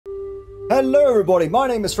Hello everybody, my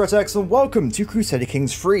name is resurrect and welcome to Crusader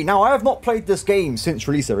Kings 3. Now, I have not played this game since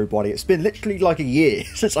release, everybody. It's been literally like a year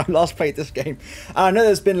since I last played this game. And I know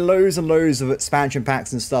there's been loads and loads of expansion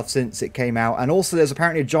packs and stuff since it came out. And also there's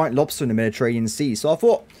apparently a giant lobster in the Mediterranean Sea. So I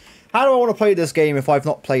thought, how do I want to play this game if I've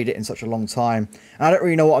not played it in such a long time? And I don't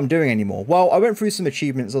really know what I'm doing anymore. Well, I went through some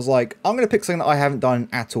achievements. I was like, I'm going to pick something that I haven't done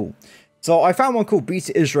at all. So I found one called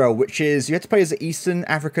Beat Israel, which is you have to play as an Eastern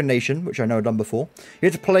African nation, which I know I've done before. You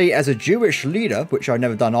have to play as a Jewish leader, which I've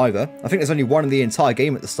never done either. I think there's only one in the entire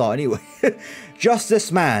game at the start anyway. Just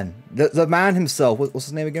this man, the man himself, what's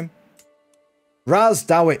his name again? Ras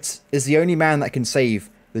Dawit is the only man that can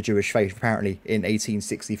save the Jewish faith, apparently, in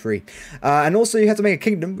 1863. And also you have to make a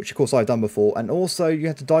kingdom, which of course I've done before. And also you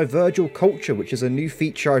have to diverge your culture, which is a new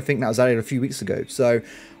feature I think that was added a few weeks ago. So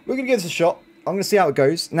we're going to give this a shot. I'm going to see how it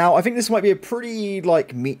goes. Now, I think this might be a pretty,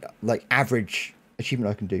 like average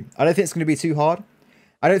achievement I can do. I don't think it's going to be too hard.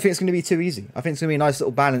 I don't think it's going to be too easy. I think it's going to be a nice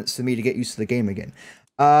little balance for me to get used to the game again.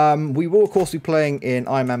 We will, of course, be playing in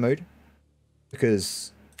Ironman mode.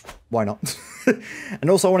 Because, why not?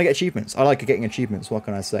 And also, I want to get achievements. I like getting achievements, what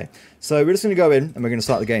can I say? So, we're just going to go in, and we're going to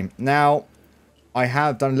start the game. Now, I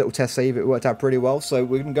have done a little test save. It worked out pretty well. So,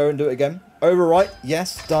 we're going to go and do it again. Overwrite.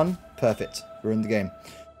 Yes, done. Perfect. We're in the game.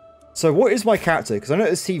 So what is my character? Because I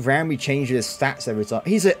noticed he randomly changes his stats every time.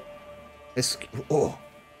 He's a... Oh.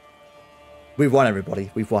 We've won, everybody.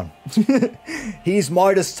 We've won. He's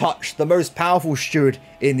Midas Touch, the most powerful steward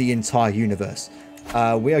in the entire universe.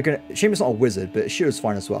 We are going to... Shame it's not a wizard, but steward's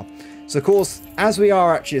fine as well. So, of course, as we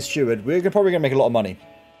are actually a steward, we're probably going to make a lot of money.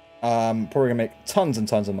 Probably going to make tons and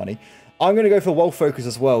tons of money. I'm going to go for wealth focus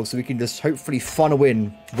as well, so we can just hopefully funnel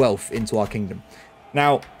in wealth into our kingdom.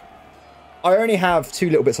 Now... I only have 2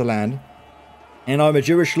 little bits of land, and I'm a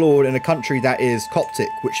Jewish lord in a country that is Coptic,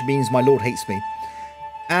 which means my lord hates me.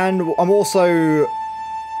 And I'm also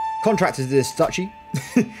contracted to this duchy,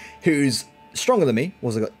 who's stronger than me.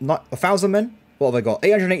 What's I got? 1,000 men? What have I got?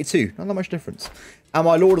 882. Not that much difference. And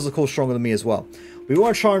my lord is, of course, stronger than me as well. We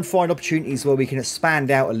want to try and find opportunities where we can expand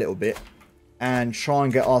out a little bit and try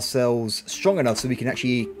and get ourselves strong enough so we can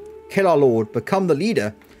actually kill our lord, become the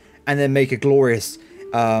leader, and then make a glorious...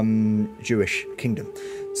 Jewish kingdom.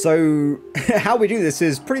 So how we do this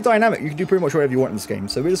is pretty dynamic. You can do pretty much whatever you want in this game.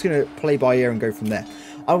 So we're just going to play by ear and go from there.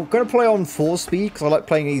 I'm going to play on 4 speed because I like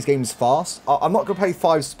playing these games fast. I'm not going to play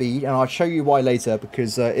 5 speed, and I'll show you why later,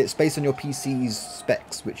 because it's based on your PC's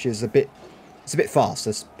specs, which is a bit fast,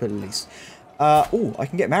 let's put it at least. Oh, I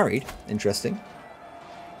can get married. Interesting.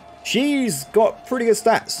 She's got pretty good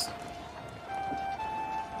stats.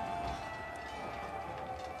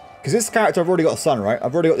 Because this character, I've already got a son, right?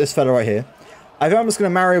 I've already got this fella right here. I think I'm just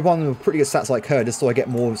going to marry one with pretty good stats like her, just so I get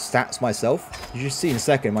more stats myself. You should see in a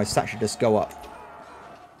second, my stats should just go up.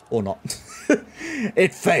 Or not.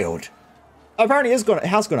 It failed. Apparently it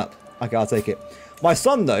has gone up. Okay, I'll take it. My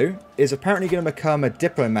son, though, is apparently going to become a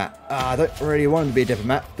diplomat. I don't really want him to be a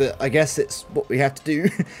diplomat, but I guess it's what we have to do.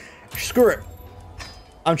 Screw it.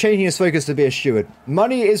 I'm changing his focus to be a steward.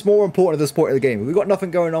 Money is more important at this point of the game. If we've got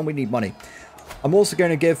nothing going on, we need money. I'm also going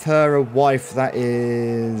to give her a wife that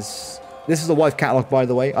is... This is a wife catalogue, by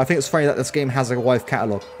the way. I think it's funny that this game has a wife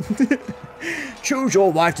catalogue. Choose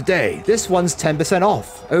your wife today. This one's 10%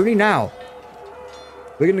 off. Only now.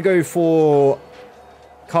 We're going to go for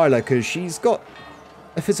Kyla because she's got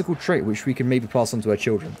a physical trait which we can maybe pass on to her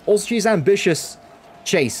children. Also, she's ambitious,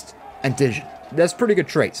 chaste, and diligent. There's pretty good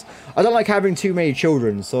traits. I don't like having too many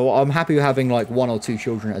children, so I'm happy with having like 1 or 2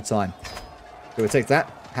 children at a time. So we'll take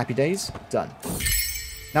that. Happy days. Done.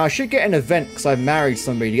 Now, I should get an event because I've married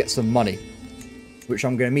somebody to get some money, which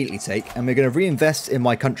I'm going to immediately take, and we're going to reinvest in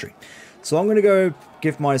my country. So I'm going to go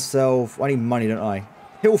give myself... I need money, don't I?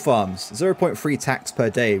 Hill farms. 0.3 tax per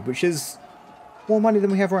day, which is more money than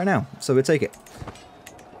we have right now. So we'll take it.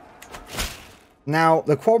 Now,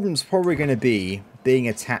 the problem's probably going to be being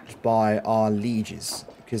attacked by our lieges,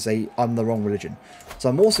 because I'm the wrong religion. So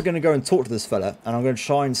I'm also going to go and talk to this fella, and I'm going to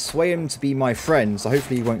try and sway him to be my friend, so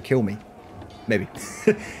hopefully he won't kill me. Maybe.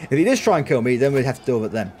 If he does try and kill me, then we'd have to deal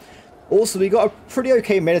with it then. Also, we got a pretty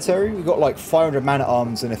okay military. We've got like 500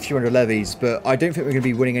 man-at-arms and a few hundred levies, but I don't think we're going to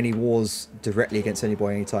be winning any wars directly against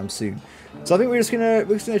anybody anytime soon. So I think we're just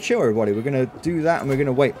gonna chill, everybody. We're gonna do that, and we're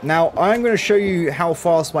gonna wait. Now, I'm gonna show you how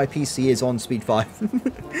fast my PC is on speed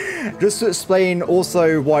 5, just to explain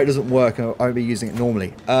also why it doesn't work. And I won't be using it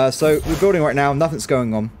normally. So we're building right now. Nothing's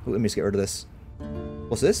going on. Let me just get rid of this.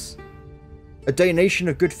 What's this? A donation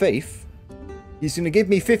of good faith. He's gonna give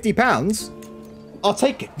me £50. I'll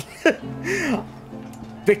take it.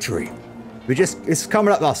 Victory. It's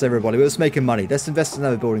coming up to us, everybody. We're just making money. Let's invest in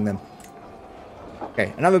another building then.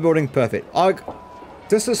 Okay, another building, perfect.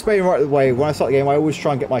 Just to explain right away, when I start the game, I always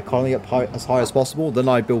try and get my colony up as high as possible. Then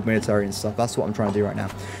I build military and stuff. That's what I'm trying to do right now.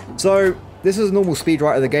 So, this is a normal speed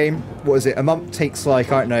right of the game. What is it? A month takes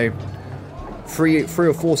like, I don't know, three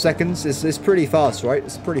or 4 seconds. It's pretty fast, right?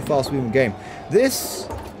 It's a pretty fast moving game. This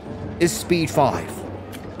is speed 5.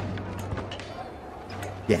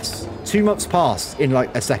 Yes. 2 months passed in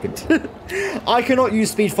like a second. I cannot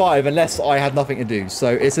use speed 5 unless I had nothing to do. So,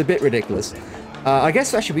 it's a bit ridiculous. I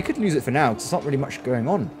guess actually we could use it for now because there's not really much going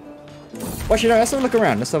on. Well, actually, no, let's have a look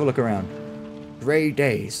around. Let's have a look around. Grey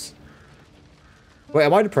days. Wait,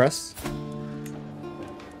 am I depressed?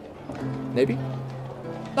 Maybe?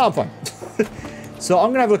 No, I'm fine. So I'm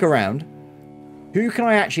going to have a look around. Who can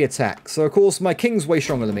I actually attack? So, of course, my king's way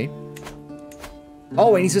stronger than me.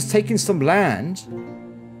 Oh, and he's just taking some land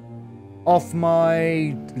off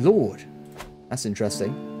my lord. That's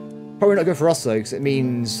interesting. Probably not good for us though, because it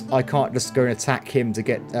means I can't just go and attack him to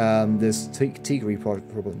get this Tigri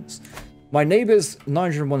problems. My neighbour's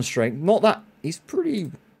 901 strength. Not that he's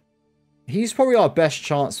pretty. He's probably our best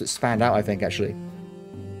chance to expand out. I think actually.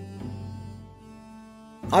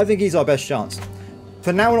 I think he's our best chance.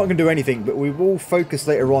 For now, we're not going to do anything, but we will focus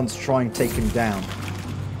later on to try and take him down.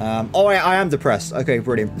 Oh, I am depressed. Okay,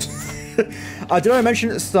 brilliant. Did I mention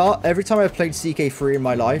at the start, every time I've played CK3 in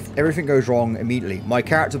my life, everything goes wrong immediately. My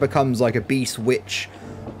character becomes like a beast, witch,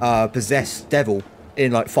 possessed devil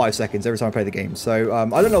in like 5 seconds every time I play the game. So,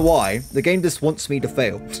 I don't know why. The game just wants me to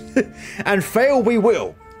fail. And fail we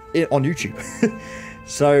will on YouTube.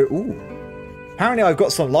 So, ooh. Apparently I've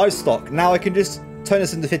got some livestock. Now I can just turn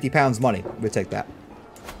this into £50 money. We'll take that.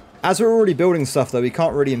 As we're already building stuff, though, we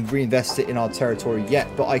can't really reinvest it in our territory yet,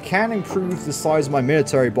 but I can improve the size of my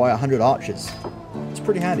military by 100 archers. It's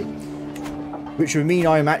pretty handy. Which would mean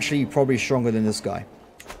I am actually probably stronger than this guy.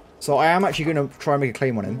 So I am actually going to try and make a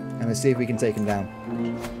claim on him, and let's see if we can take him down.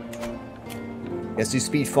 Let's do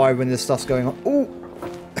speed 5 when this stuff's going on. Oh!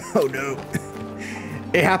 Oh no!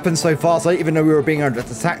 It happened so fast, I didn't even know we were being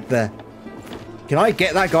attacked there. Can I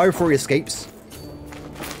get that guy before he escapes?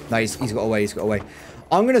 No, he's got away, he's got away.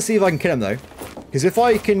 I'm going to see if I can kill him, though. Because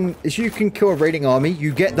if you can kill a raiding army,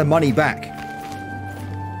 you get the money back.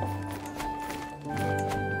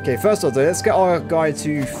 Okay, first off, though, let's get our guy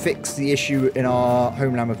to fix the issue in our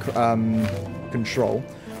homeland control.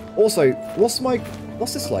 Also, what's this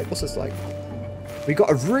like? What's this like? We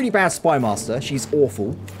got a really bad spy master. She's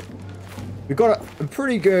awful. We've got a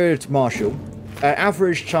pretty good marshal. An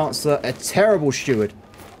average chancellor. A terrible steward.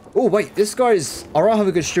 Oh, wait. This guy's... I'd rather have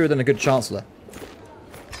a good steward than a good chancellor.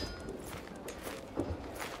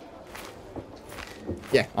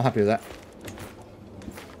 Yeah, I'm happy with that.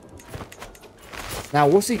 Now,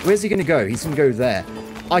 where's he going to go? He's going to go there.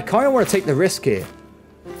 I kind of want to take the risk here.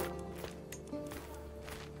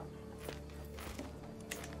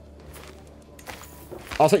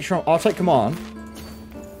 I'll take command.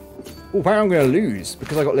 Oh, apparently I'm going to lose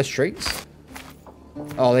because I got less traits.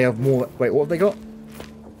 Oh, they have more. Wait, what have they got?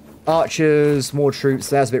 Archers, more troops.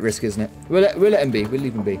 That's a bit risky, isn't it? We'll let him be. We'll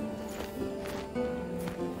leave him be.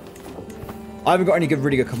 I haven't got any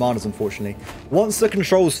really good commanders, unfortunately. Once the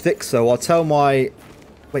controls fix, though, I'll tell my...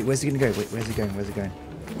 Wait, where's he going to go? Wait, where's he going? Where's he going?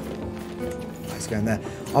 Oh, he's going there.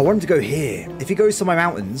 I want him to go here. If he goes to my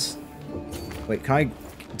mountains... Wait, can I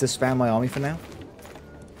disband my army for now?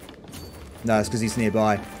 No, it's because he's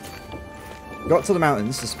nearby. Got to the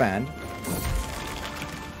mountains, disband.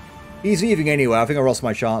 He's leaving anyway. I think I lost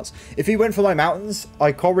my chance. If he went for my mountains,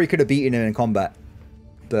 I probably could have beaten him in combat.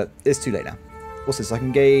 But it's too late now. What's this? I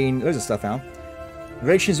can gain loads of stuff now.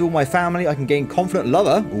 Relations with all my family. I can gain confident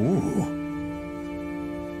lover. Ooh.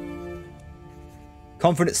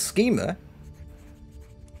 Confident schemer.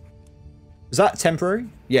 Is that temporary?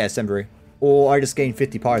 Yeah, it's temporary. Or I just gain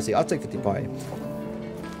 50 piracy. I'll take 50 piracy.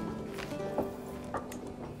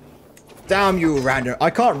 Damn you, random. I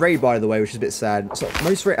can't raid, by the way, which is a bit sad. So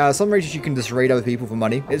some raids you can just raid other people for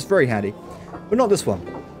money. It's very handy. But not this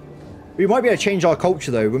one. We might be able to change our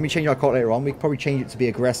culture, though. When we change our culture later on, we can probably change it to be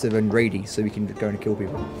aggressive and raidy, so we can go and kill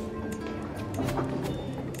people.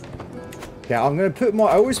 Okay, I'm going to put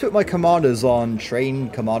I always put my commanders on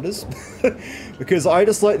trained commanders. Because I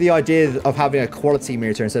just like the idea of having a quality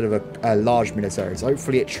military instead of a large military. So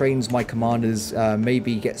hopefully it trains my commanders,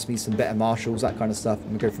 maybe gets me some better marshals, that kind of stuff,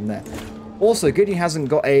 and we go from there. Also, Goody hasn't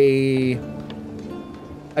got a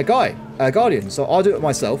guardian, so I'll do it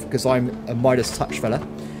myself, because I'm a Midas touch fella.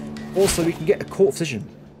 Also, we can get a court physician.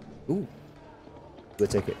 Ooh. We'll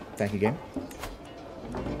take it. Thank you, game.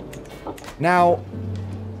 Now,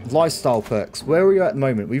 lifestyle perks. Where are we at the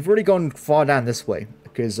moment? We've already gone far down this way,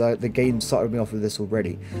 because the game started me off with this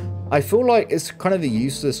already. I feel like it's kind of a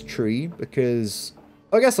useless tree, because...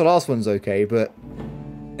 I guess the last one's okay, but...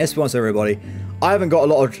 let's be honest, everybody. I haven't got a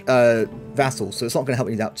lot of vassals, so it's not going to help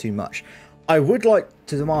me out too much. I would like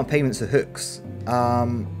to demand payments to hooks.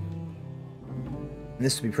 And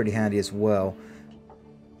this would be pretty handy as well.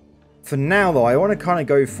 For now, though, I want to kind of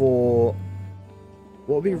go for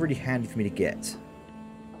what would be really handy for me to get.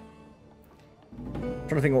 I'm trying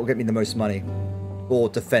to think what will get me the most money. Or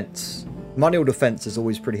defense. Money or defense is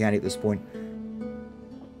always pretty handy at this point.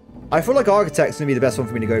 I feel like architect's going to be the best one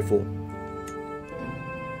for me to go for.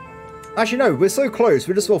 Actually, no, we're so close.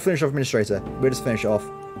 We'll just well finish off administrator. We'll just finish it off.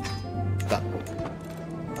 Done.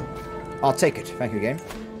 I'll take it. Thank you, game.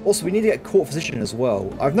 Also, we need to get court physician as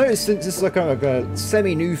well. I've noticed since this is like a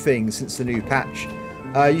semi-new thing since the new patch.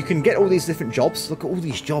 You can get all these different jobs. Look at all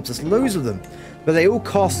these jobs. There's loads of them. But they all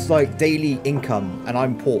cost like daily income, and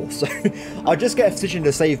I'm poor. So I'll just get a physician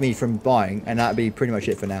to save me from buying, and that'll be pretty much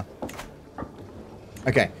it for now.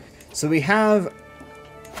 Okay, so we have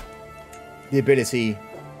the ability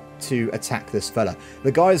to attack this fella.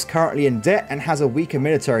 The guy is currently in debt and has a weaker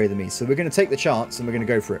military than me, so we're going to take the chance and we're going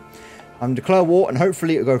to go for it. I'm declare war, and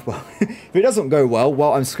hopefully it'll go well. If it doesn't go well,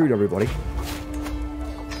 well, I'm screwed, everybody.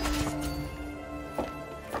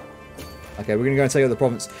 Okay, we're going to go and take over the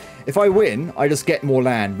province. If I win, I just get more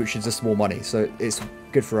land, which is just more money, so it's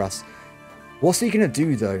good for us. What's he going to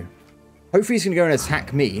do, though? Hopefully he's going to go and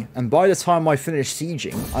attack me, and by the time I finish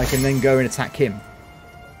sieging, I can then go and attack him.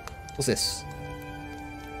 What's this?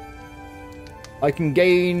 I can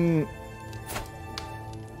gain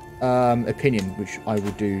opinion, which I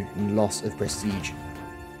will do loss of prestige.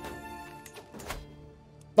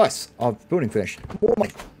 Nice. Our building finished. More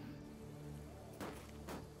money.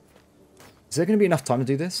 Is there going to be enough time to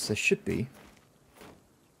do this? There should be.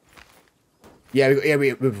 Yeah,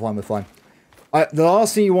 we're fine. We're fine. The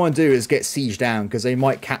last thing you want to do is get siege down, because they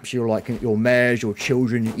might capture your mayors, your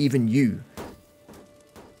children, even you.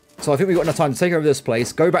 So I think we've got enough time to take over this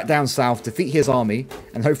place, go back down south, defeat his army,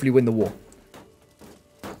 and hopefully win the war.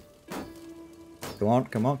 Come on,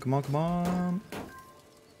 come on, come on, come on.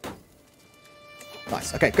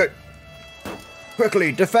 Nice. Okay, go.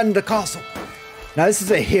 Quickly, defend the castle. Now, this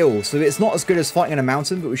is a hill, so it's not as good as fighting in a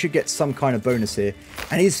mountain, but we should get some kind of bonus here.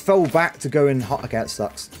 And he's fell back to go in hot. Okay, that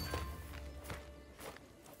sucks.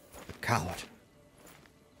 Coward.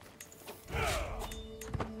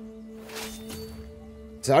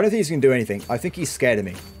 So I don't think he's going to do anything. I think he's scared of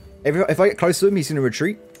me. If I get close to him, he's going to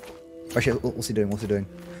retreat. Actually, what's he doing? What's he doing?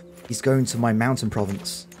 He's going to my mountain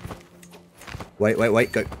province. Wait, wait,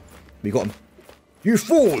 wait. Go. We got him. You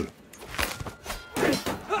fool!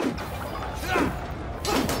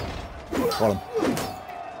 Got him.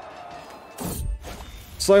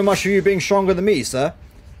 So much for you being stronger than me, sir.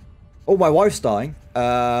 Oh, my wife's dying.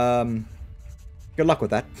 Good luck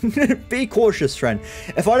with that. Be cautious, friend.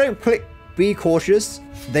 If I don't click be cautious,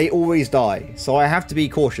 they always die. So I have to be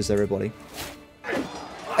cautious, everybody.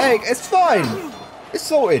 Hey, it's fine. It's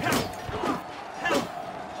sorted.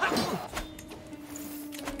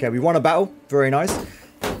 Okay, we won a battle. Very nice.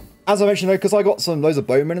 As I mentioned, though, because I got loads of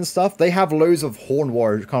bowmen and stuff, they have loads of horn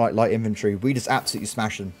warriors, kind of like light infantry. We just absolutely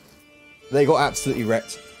smashed them. They got absolutely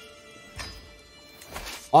wrecked.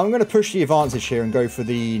 I'm going to push the advantage here and go for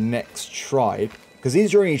the next tribe. Because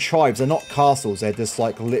these are only tribes, they're not castles, they're just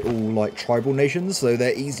like little like tribal nations, so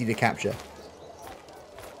they're easy to capture.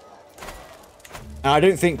 And I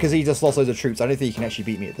don't think, because he just lost loads of troops, I don't think he can actually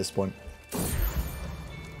beat me at this point.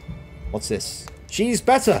 What's this? She's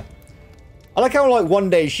better! I like how like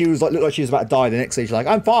one day she was like, looked like she was about to die, the next day she's like,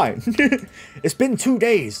 I'm fine. It's been 2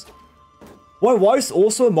 days. My wife's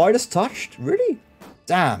also a Midas touched? Really?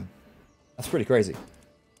 Damn. That's pretty crazy.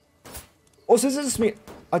 Also, is this me?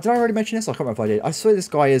 Did I already mention this? I can't remember if I did. I swear this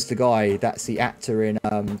guy is the guy that's the actor in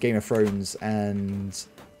Game of Thrones and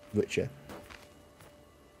Witcher.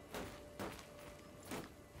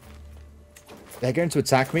 They're going to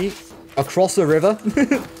attack me across the river.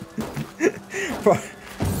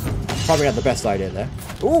 Probably not the best idea there.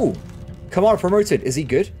 Ooh, Commander promoted. Is he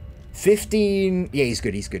good? 15. Yeah, he's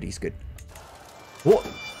good. He's good. He's good. What?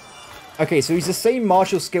 Okay, so he's the same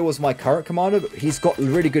martial skill as my current commander, but he's got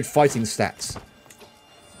really good fighting stats.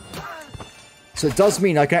 So it does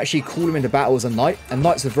mean I can actually call him into battle as a knight, and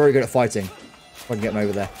knights are very good at fighting. If I can get him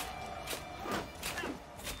over there.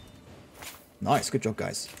 Nice, good job,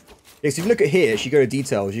 guys. Yeah, so if you look at here, if you go to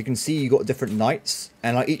details, you can see you got different knights,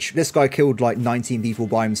 and like this guy killed like 19 people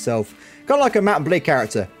by himself, kind of like a Mount and Blade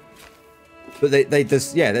character. But they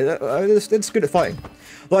just, yeah, they're just good at fighting.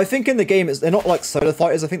 But I think in the game, they're not like solo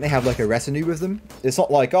fighters. I think they have like a retinue with them. It's not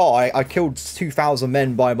like, oh, I killed 2,000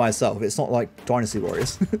 men by myself. It's not like Dynasty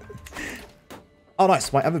Warriors. Oh,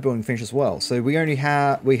 nice. My other building finished as well. So we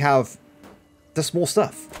have just more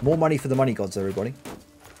stuff. More money for the money gods, everybody.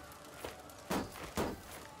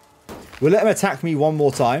 We'll let him attack me one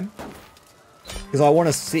more time. Because I want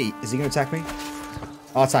to see. Is he going to attack me?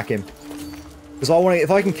 I'll attack him. Because I want to.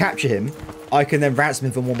 If I can capture him, I can then ransom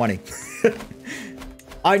him for more money.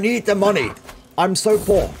 I need the money. I'm so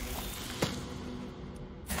poor.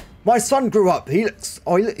 My son grew up. He looks.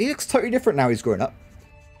 Oh, he looks totally different now. He's grown up.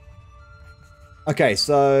 Okay,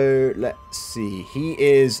 so let's see. He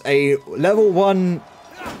is a level 1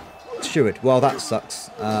 steward. Well, that sucks.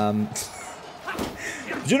 Do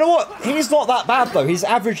you know what? He's not that bad though. He's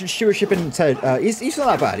average in stewardship and he's not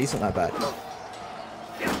that bad. He's not that bad.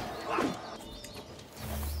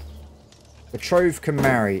 Betrothed can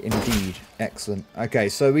marry, indeed. Excellent. Okay,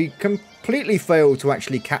 so we completely failed to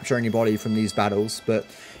actually capture anybody from these battles, but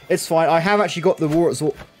it's fine. I have actually got the war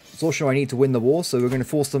exhaustion I need to win the war, so we're going to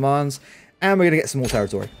force demands. And we're going to get some more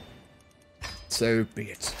territory. So be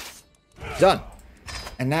it. Done.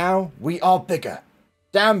 And now we are bigger.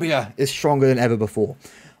 Dambia is stronger than ever before.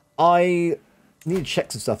 I need to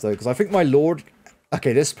check some stuff though, because I think my lord...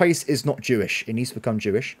 Okay, this place is not Jewish. It needs to become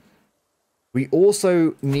Jewish. We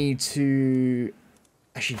also need to...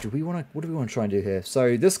 Actually, do we want to... What do we want to try and do here?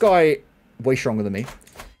 So this guy, way stronger than me.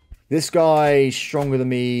 This guy, stronger than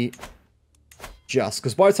me. Just.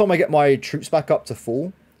 Because by the time I get my troops back up to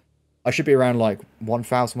full... I should be around like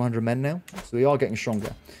 1,100 men now. So we are getting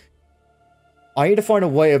stronger. I need to find a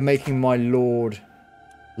way of making my lord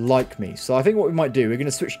like me. So I think what we might do, we're going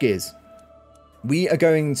to switch gears. We are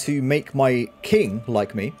going to make my king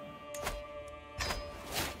like me.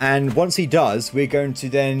 And once he does, we're going to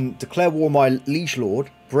then declare war on my liege lord,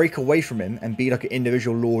 break away from him, and be like an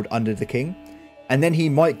individual lord under the king. And then he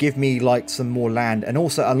might give me like some more land and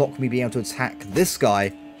also unlock me being able to attack this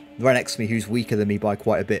guy right next to me who's weaker than me by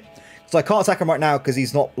quite a bit. So I can't attack him right now because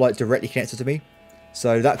he's not like directly connected to me.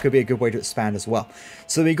 So that could be a good way to expand as well.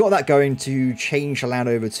 So we got that going to change the land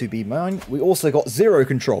over to be mine. We also got 0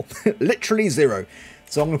 control. Literally 0.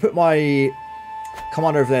 So I'm going to put my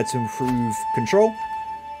command over there to improve control.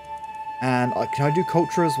 And can I do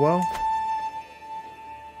culture as well?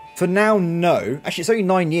 For now, no. Actually, it's only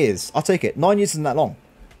 9 years. I'll take it. 9 years isn't that long.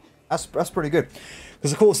 That's pretty good.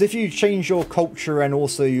 Because, of course, if you change your culture and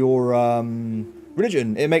also your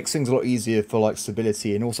religion, it makes things a lot easier for like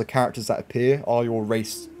stability, and also characters that appear are your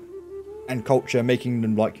race and culture, making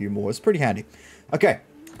them like you more. It's pretty handy. Okay.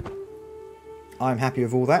 I'm happy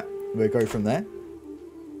with all that. We'll go from there.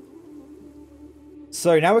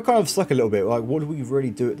 So now we're kind of stuck a little bit. Like, what do we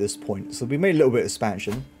really do at this point? So we made a little bit of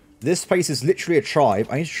expansion. This place is literally a tribe.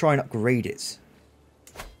 I need to try and upgrade it.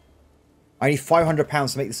 I need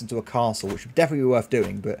 £500 to make this into a castle, which would definitely be worth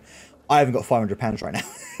doing, but I haven't got £500 right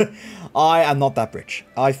now. I am not that rich.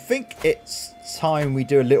 I think it's time we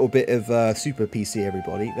do a little bit of super PC,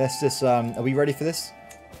 everybody. Let's just, are we ready for this?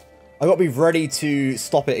 I've got to be ready to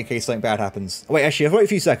stop it in case something bad happens. Wait, actually, I've waited a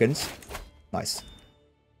few seconds. Nice.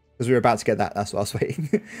 Because we were about to get that. That's what I was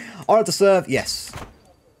waiting. Order to serve. Yes.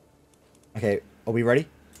 Okay, are we ready?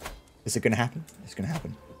 Is it going to happen? It's going to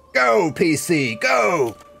happen. Go, PC!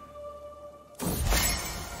 Go!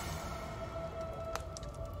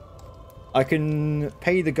 I can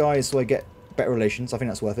pay the guys so I get better relations. I think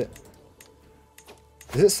that's worth it.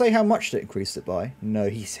 Does it say how much to increase it by? No,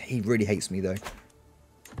 he really hates me though.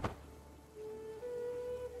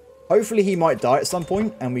 Hopefully he might die at some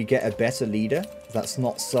point and we get a better leader. That's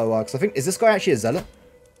not so... because I think... Is this guy actually a zealot?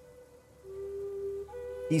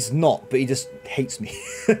 He's not, but he just hates me.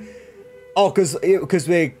 Oh, because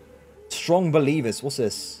we're strong believers. What's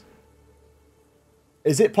this?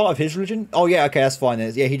 Is it part of his religion? Oh, yeah, okay, that's fine.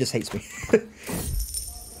 Yeah, he just hates me.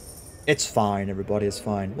 It's fine, everybody, it's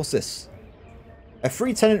fine. What's this? A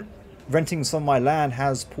free tenant renting some of my land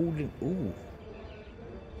has pulled in... Ooh.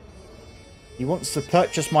 He wants to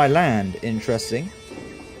purchase my land. Interesting.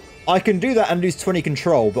 I can do that and lose 20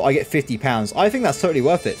 control, but I get £50. I think that's totally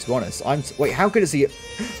worth it, to be honest. Wait, how good is he?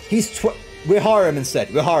 He's... We'll hire him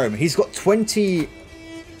instead. We'll hire him. He's got 20...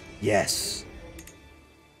 Yes.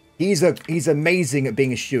 He's amazing at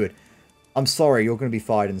being a steward. I'm sorry, you're going to be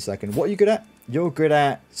fired in a second. What are you good at? You're good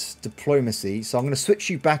at diplomacy, so I'm going to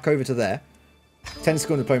switch you back over to there. 10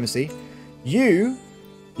 skill in diplomacy. Are you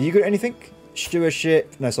good at anything?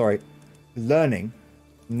 Stewardship. No, sorry. Learning.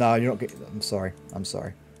 No, you're not good. I'm sorry. I'm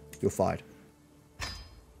sorry. You're fired.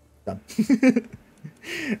 Done.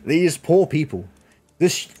 These poor people.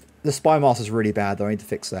 The spy master's really bad, though. I need to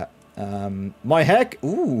fix that. My heck.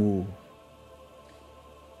 Ooh.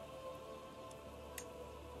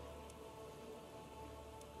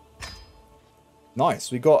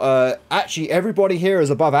 Nice. We got, actually, everybody here is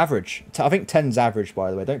above average. I think 10's average,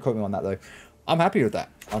 by the way. Don't quote me on that, though. I'm happy with that.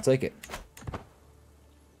 I'll take it.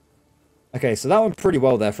 Okay, so that went pretty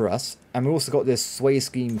well there for us. And we also got this sway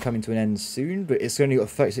scheme coming to an end soon, but it's only got a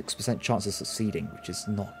 36% chance of succeeding, which is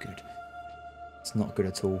not good. It's not good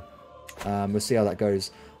at all. We'll see how that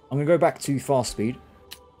goes. I'm going to go back to fast speed.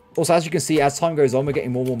 Also, as you can see, as time goes on, we're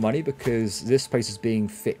getting more and more money because this place is being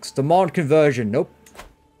fixed. Demand conversion. Nope.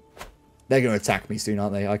 They're going to attack me soon,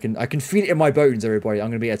 aren't they? I can feel it in my bones, everybody. I'm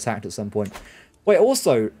going to be attacked at some point. Wait,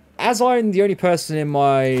 also, as I'm the only person in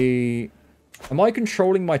my... Am I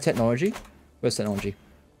controlling my technology? Where's technology?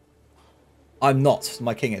 I'm not.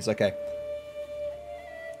 My king is. Okay.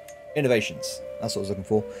 Innovations. That's what I was looking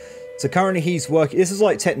for. So currently he's working... This is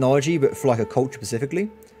like technology, but for like a culture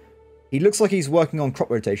specifically. He looks like he's working on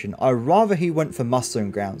crop rotation. I'd rather he went for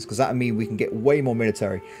mustering grounds, because that would mean we can get way more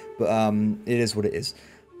military. But it is what it is.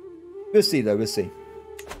 We'll see, though. We'll see.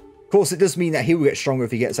 Of course, it does mean that he will get stronger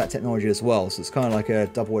if he gets that technology as well. So it's kind of like a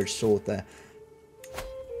double-edged sword there.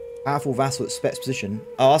 Powerful vassal at Spet's position.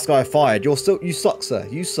 Oh, this guy fired. You suck, sir.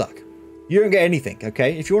 You suck. You don't get anything,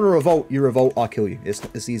 okay? If you want to revolt, you revolt, I'll kill you. It's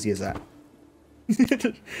as easy as that.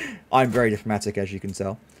 I'm very diplomatic, as you can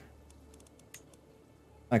tell.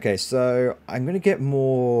 Okay, so I'm going to get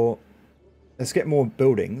more... Let's get more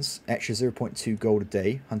buildings. Extra 0.2 gold a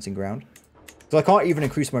day. Hunting ground. So I can't even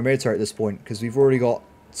increase my military at this point, because we've already got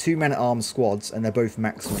 2 men-at-arms squads, and they're both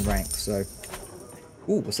maximum rank, so...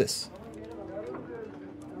 Ooh, what's this?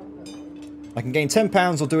 I can gain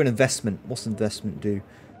 £10 or do an investment. What's an investment do?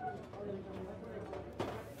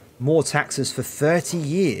 More taxes for 30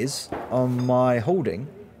 years on my holding.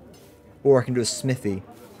 Or I can do a smithy.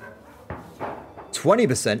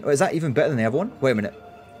 20%? Oh, is that even better than the other one? Wait a minute.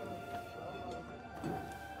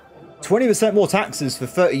 20% more taxes for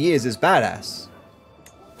 30 years is badass.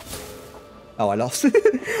 Oh, I lost.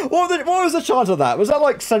 What was the chance of that? Was that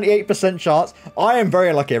like 78% chance? I am very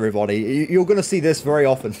unlucky, everybody. You're going to see this very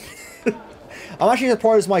often. I'm actually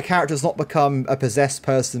surprised my character's not become a possessed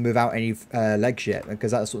person without any legs yet,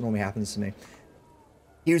 because that's what normally happens to me.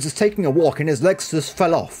 He was just taking a walk and his legs just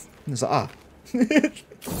fell off. And it's like, ah.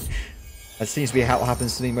 That seems to be how it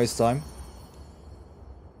happens to me most of the time.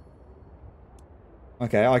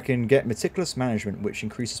 Okay, I can get meticulous management, which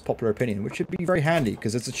increases popular opinion, which should be very handy,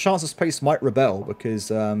 because there's a chance this place might rebel, because,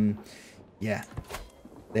 yeah,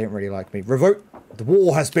 they don't really like me. Revoke! The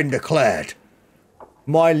war has been declared!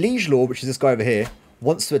 My liege lord, which is this guy over here,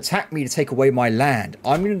 wants to attack me to take away my land.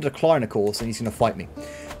 I'm going to decline, of course, and he's going to fight me.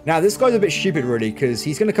 Now, this guy's a bit stupid, really, because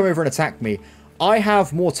he's going to come over and attack me. I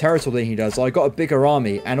have more territory than he does. I got a bigger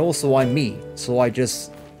army, and also I'm me, so I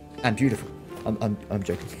just am beautiful. I'm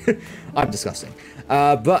joking. I'm disgusting.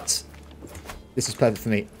 But this is perfect for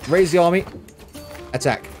me. Raise the army.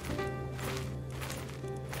 Attack.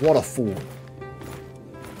 What a fool.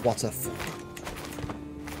 What a fool.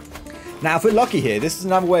 Now, if we're lucky here, this is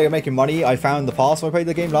another way of making money I found in the past when I played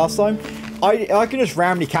the game last time. I can just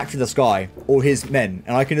randomly capture this guy, or his men,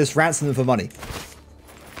 and I can just ransom them for money.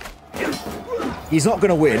 He's not going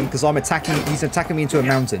to win, because he's attacking me into a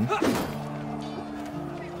mountain.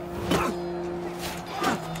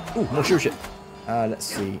 Ooh, more shit. Let's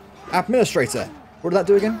see. Administrator. What did that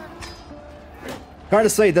do again? Can I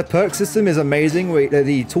just say, the perk system is amazing.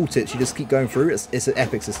 The tooltips you just keep going through. It's an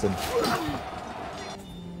epic system.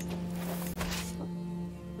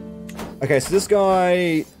 Okay, so this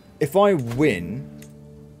guy, if I win,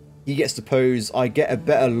 he gets deposed. I get a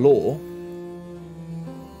better law.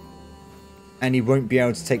 And he won't be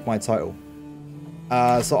able to take my title.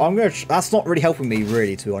 So I'm going to... That's not really helping me,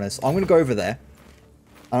 really, to be honest. I'm going to go over there.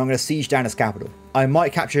 And I'm going to siege down his capital. I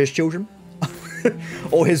might capture his children.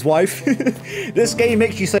 Or his wife. This game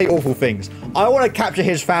makes you say awful things. I want to capture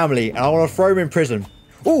his family. And I want to throw him in prison.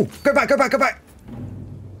 Oh, go back, go back, go back.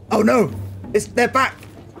 Oh, no. They're back.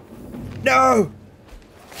 No.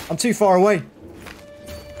 I'm too far away.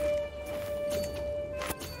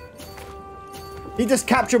 He just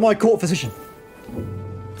captured my court position.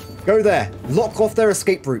 Go there. Lock off their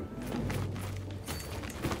escape route.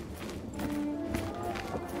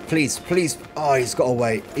 Please, please. Oh, he's got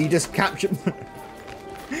away. He just captured...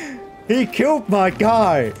 He killed my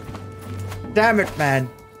guy. Damn it, man.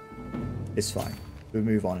 It's fine. We'll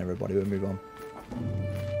move on, everybody. We'll move on.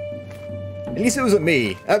 At least it wasn't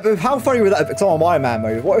me. How funny would that have been on my man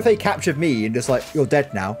mode? What if they captured me and just like, you're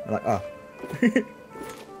dead now? I'm like, oh.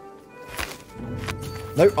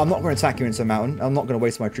 Nope, I'm not going to attack you into a mountain. I'm not going to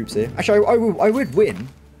waste my troops here. Actually, I would win.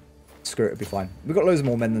 Screw it, it'll be fine. We've got loads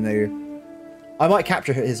more men than they do. I might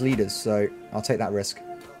capture his leaders, so I'll take that risk.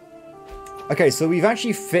 Okay, so we've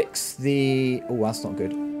actually fixed the... Oh, that's not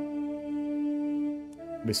good.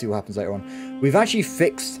 We'll see what happens later on. We've actually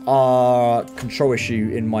fixed our control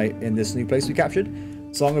issue in this new place we captured.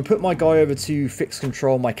 So I'm going to put my guy over to fix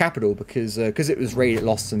control my capital because it was raided, it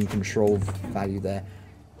lost some control value there.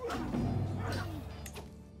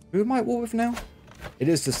 Who am I at war with now? It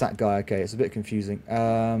is just that guy. Okay, it's a bit confusing.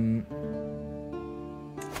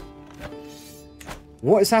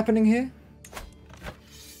 What is happening here?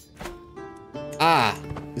 Ah,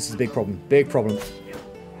 this is a big problem. Big problem.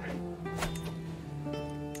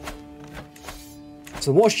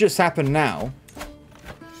 So what's just happened now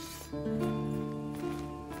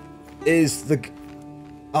is the...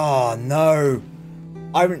 Oh, no.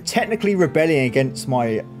 I'm technically rebelling against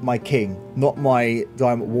my king, not my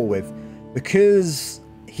guy I'm at war with. Because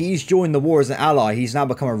he's joined the war as an ally, he's now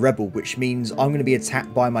become a rebel, which means I'm going to be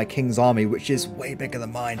attacked by my king's army, which is way bigger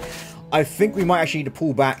than mine. I think we might actually need to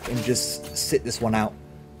pull back and just sit this one out.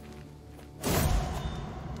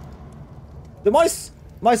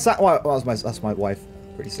 That's my wife.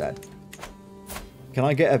 Pretty sad. Can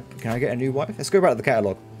I get a new wife? Let's go back to the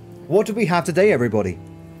catalogue. What do we have today, everybody?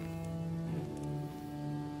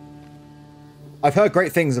 I've heard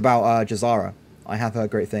great things about Jazara. I have heard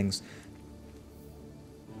great things.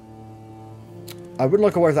 I would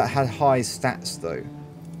like a wife that had high stats, though.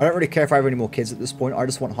 I don't really care if I have any more kids at this point. I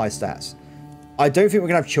just want high stats. I don't think we're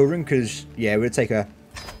going to have children, because, yeah, we'll take a...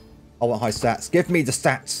 I want high stats. Give me the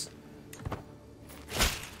stats.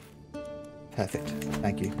 Perfect.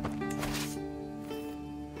 Thank you.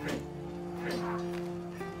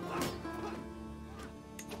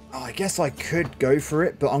 Oh, I guess I could go for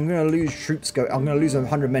it, but I'm going to lose troops. I'm going to lose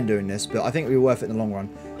 100 men doing this, but I think it'll be worth it in the long run.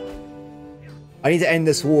 I need to end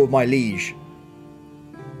this war with my liege.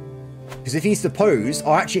 Because if he's deposed,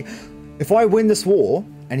 if I win this war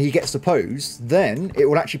and he gets deposed, then it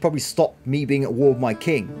will actually probably stop me being at war with my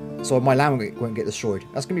king. So my land won't get destroyed.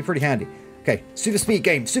 That's going to be pretty handy. Okay, super speed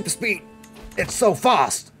game, super speed. It's so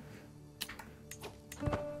fast.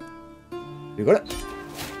 You got it?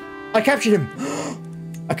 I captured him.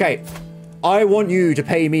 Okay, I want you to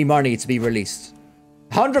pay me money to be released.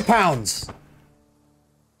 £100.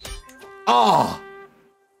 Ah,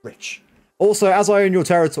 rich. Also, as I own your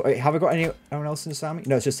territory, have I got anyone else in this army?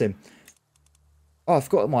 No, it's just him. Oh, I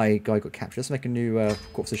forgot my guy got captured. Let's make a new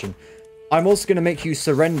court position. I'm also going to make you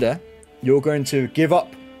surrender. You're going to give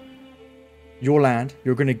up your land.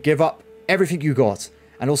 You're going to give up everything you got.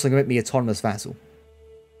 And also going to make me autonomous vassal.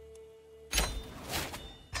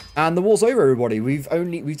 And the war's over, everybody. We've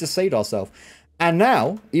just saved ourselves. And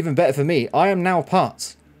now, even better for me, I am now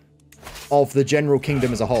part of the general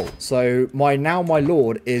kingdom as a whole. So my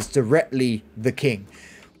lord is directly the king,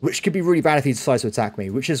 which could be really bad if he decides to attack me,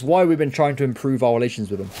 which is why we've been trying to improve our relations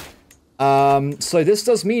with him. So this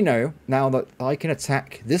does me know now that I can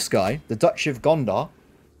attack this guy, the Duchy of Gondar.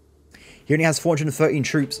 He only has 413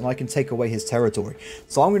 troops and I can take away his territory.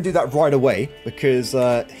 So I'm going to do that right away because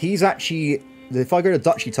he's actually, if I go to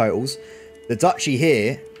duchy titles, the duchy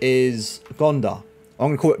here is Gondar. I'm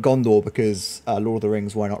going to call it Gondor because Lord of the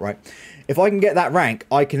Rings, why not, right? If I can get that rank,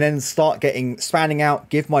 I can then start spanning out,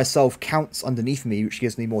 give myself counts underneath me, which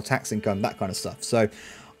gives me more tax income, that kind of stuff. So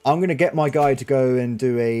I'm going to get my guy to go and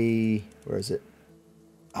do a... Where is it?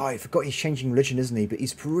 Oh, I forgot he's changing religion, isn't he? But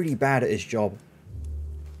he's pretty bad at his job.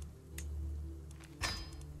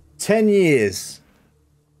 10 years.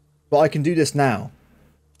 But I can do this now.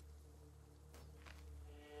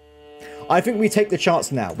 I think we take the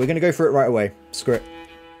chance now. We're going to go for it right away. Screw it.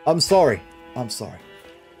 I'm sorry. I'm sorry.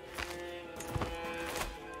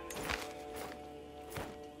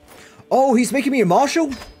 Oh, he's making me a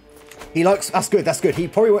marshal? He likes... That's good, that's good. He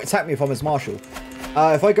probably won't attack me if I'm his marshal.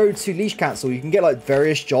 If I go to Liege Council, you can get like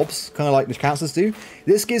various jobs, kind of like the councillors do.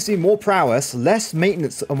 This gives me more prowess, less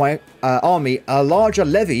maintenance of my army, a larger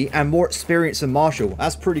levy, and more experience in marshal.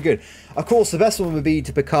 That's pretty good. Of course, the best one would be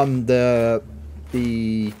to become the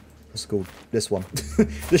what's it called? This one.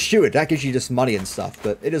 The steward. That gives you just money and stuff,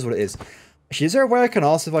 but it is what it is. Actually, is there a way I can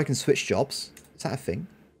ask if I can switch jobs? Is that a thing?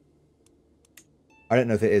 I don't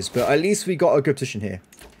know if it is, but at least we got a good position here.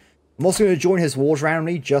 I'm also going to join his wars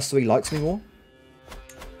randomly just so he likes me more.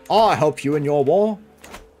 I'll help you in your war.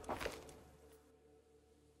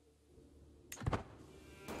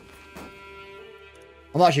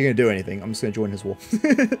 I'm not actually going to do anything. I'm just going to join his war.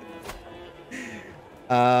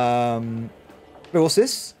 Wait, what's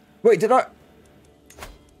this? Wait, did I...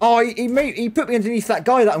 Oh, he put me underneath that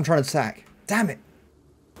guy that I'm trying to attack. Damn it.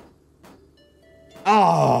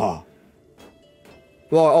 Ah.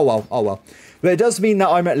 Well, oh well, oh well. But it does mean that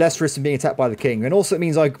I'm at less risk of being attacked by the king. And also it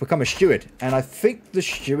means I become a steward. And I think the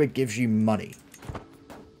steward gives you money.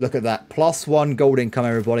 Look at that. +1 gold income,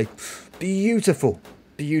 everybody. Beautiful.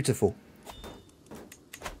 Beautiful.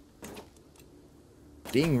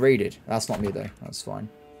 Being raided. That's not me, though. That's fine.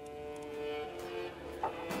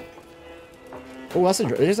 Oh, that's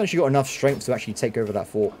interesting. It has actually got enough strength to actually take over that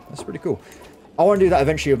fort. That's pretty cool. I want to do that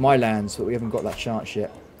eventually with my lands, but we haven't got that chance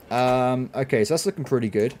yet. Okay, so that's looking pretty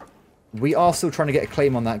good. We are still trying to get a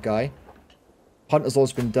claim on that guy. Hunter's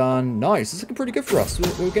Lodge's been done. Nice. It's looking pretty good for us.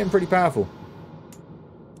 We're getting pretty powerful.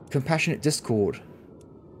 Compassionate Discord.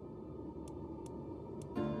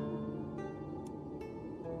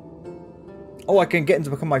 Oh, I can get him to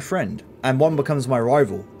become my friend. And one becomes my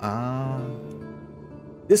rival. Ah.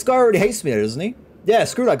 This guy already hates me, doesn't he? Yeah,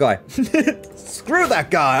 screw that guy. Screw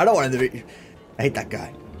that guy. I don't want him to be... I hate that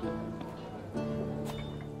guy.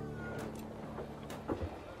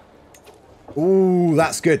 Ooh,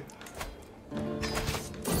 that's good.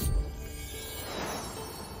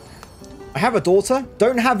 I have a daughter.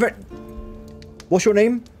 Don't have it. What's your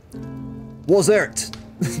name? Resurrect.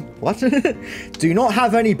 What? Do not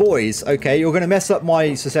have any boys, okay? You're going to mess up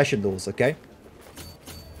my succession laws, okay?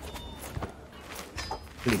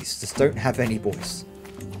 Please, just don't have any boys.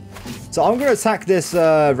 So I'm going to attack this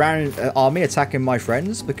army, attacking my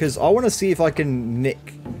friends, because I want to see if I can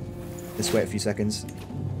nick... Just wait a few seconds.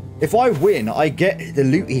 If I win, I get the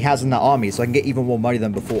loot he has in that army, so I can get even more money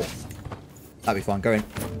than before. That'd be fine. Go in.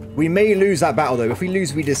 We may lose that battle, though. If we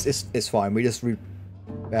lose, we just it's fine. We just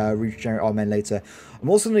regenerate our men later. I'm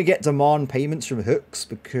also going to get demand payments from hooks,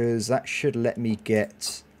 because that should let me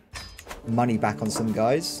get money back on some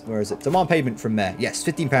guys. Where is it? Demand payment from there. Yes,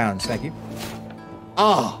 £15. Thank you.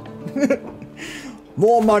 Ah!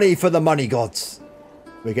 More money for the money gods.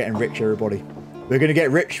 We're getting rich, everybody. We're going to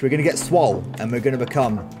get rich. We're going to get swole. And we're going to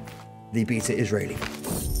become the beta Israeli.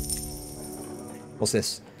 What's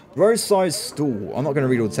this? Roadside stall. I'm not going to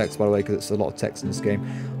read all the text, by the way, because it's a lot of text in this game.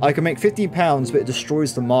 I can make £15, but it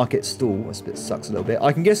destroys the market stall. This bit sucks a little bit.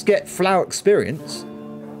 I can just get flower experience.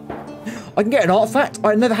 I can get an artifact.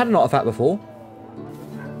 I've never had an artifact before.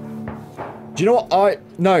 Do you know what?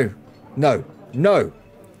 No. No. No.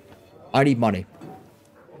 I need money.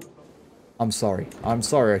 I'm sorry. I'm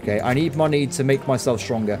sorry, okay? I need money to make myself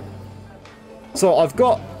stronger. So I've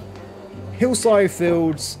got Hillside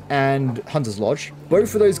Fields and Hunter's Lodge.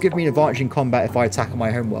 Both of those give me an advantage in combat if I attack on my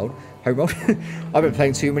home world. I've been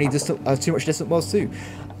playing too much distant worlds too.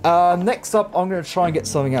 Next up, I'm going to try and get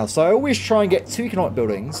something else. So I always try and get 2 economic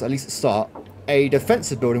buildings, at least at the start. A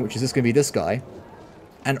defensive building, which is just going to be this guy.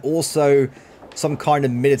 And also some kind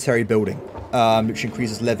of military building, which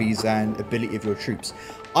increases levies and ability of your troops.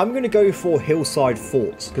 I'm going to go for Hillside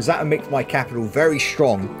Forts, because that will make my capital very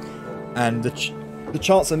strong. And the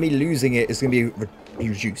chance of me losing it is going to be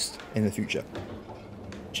reduced in the future.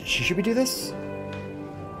 Should we do this?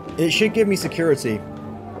 It should give me security.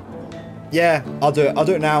 Yeah, I'll do it. I'll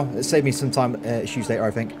do it now. It'll save me some time issues later,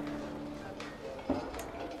 I think.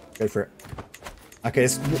 Go for it. Okay,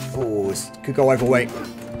 this could go overweight.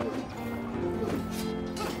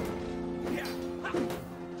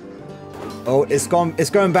 Oh, it's gone. It's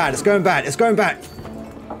going bad. It's going bad. It's going bad.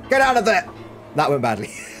 Get out of there. That went badly.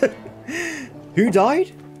 Who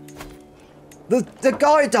died? The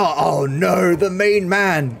guy died. Oh no, the main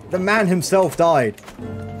man. The man himself died.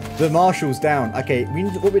 The marshal's down. Okay,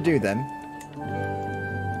 what we do then?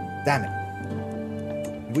 Damn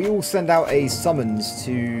it. We all send out a summons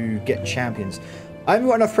to get champions. I haven't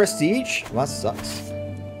got enough prestige. Well, that sucks.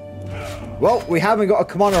 Well, we haven't got a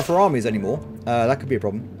commander for armies anymore. That could be a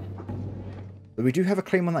problem. But we do have a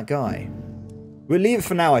claim on that guy. We'll leave it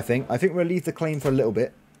for now, I think. I think we'll leave the claim for a little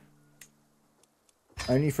bit.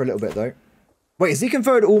 Only for a little bit, though. Wait, has he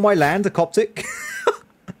converted all my land to Coptic?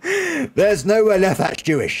 There's nowhere left that's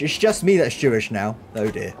Jewish. It's just me that's Jewish now. Oh,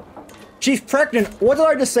 dear. She's pregnant. What did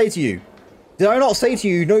I just say to you? Did I not say to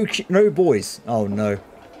you, no boys? Oh, no.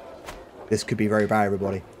 This could be very bad,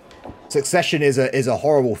 everybody. Succession is a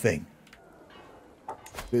horrible thing.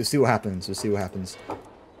 We'll see what happens. We'll see what happens.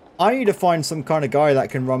 I need to find some kind of guy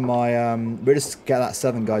that can run my... we'll just get that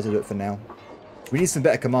 7 guys to do it for now. We need some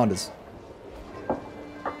better commanders.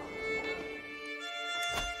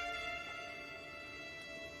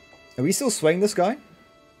 Are we still swaying this guy?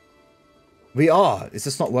 We are. It's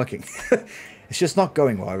just not working. It's just not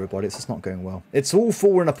going well, everybody. It's just not going well. It's all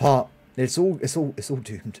falling apart. It's all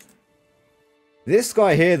doomed. This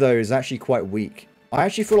guy here, though, is actually quite weak. I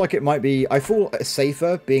actually feel like it might be... I feel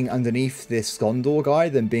safer being underneath this Gondor guy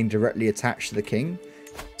than being directly attached to the king.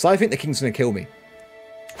 So I think the king's going to kill me.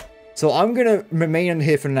 So I'm going to remain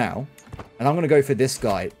here for now. And I'm going to go for this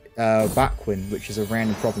guy, Bakwin, which is a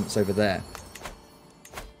random province over there.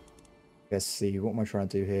 Let's see, what am I trying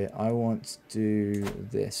to do here? I want to do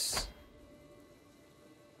this.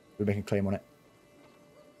 We're making a claim on it.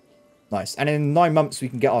 Nice. And in 9 months, we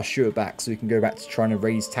can get our Stuart back, so we can go back to trying to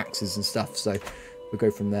raise taxes and stuff. So we'll go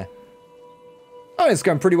from there. Oh, it's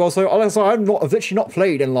going pretty well. So I've literally not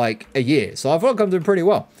played in like a year, so I feel like I'm doing pretty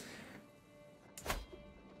well.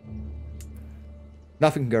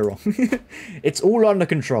 Nothing can go wrong. It's all under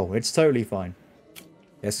control. It's totally fine.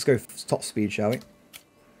 Yes, let's go top speed, shall we?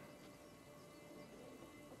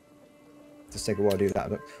 Just take a while to do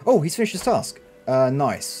that. But... oh, he's finished his task.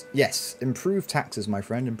 Nice. Yes, improve taxes, my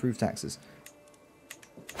friend. Improve taxes.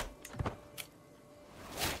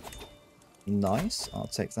 Nice. I'll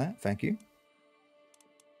take that. Thank you.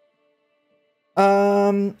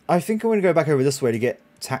 I think I'm going to go back over this way to get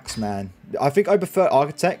Taxman. I think I prefer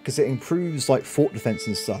Architect because it improves like fort defense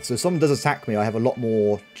and stuff. So if someone does attack me, I have a lot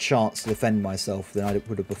more chance to defend myself than I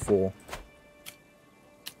would have before.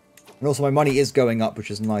 And also my money is going up,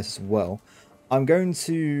 which is nice as well. I'm going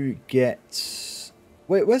to get...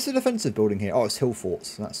 wait, where's the defensive building here? Oh, it's Hill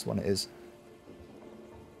Forts. That's what it is.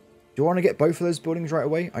 Do I want to get both of those buildings right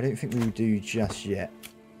away? I don't think we do just yet.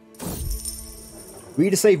 We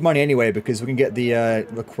need to save money anyway because we can get the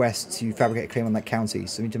request to fabricate a claim on that county.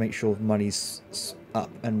 So we need to make sure money's up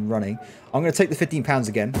and running. I'm going to take the £15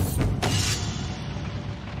 again.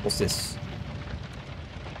 What's this?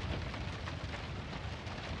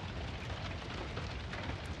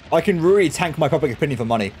 I can really tank my public opinion for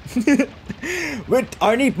money.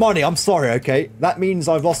 I need money. I'm sorry, okay? That means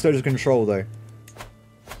I've lost total control, though.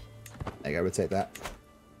 There you go. We'll take that.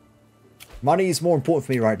 Money is more important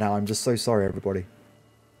for me right now. I'm just so sorry, everybody.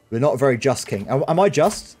 We're not a very just king. Am I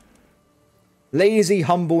just? Lazy,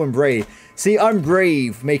 humble, and brave. See, I'm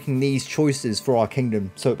brave making these choices for our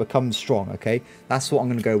kingdom so it becomes strong, okay? That's what I'm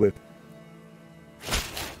going to go with.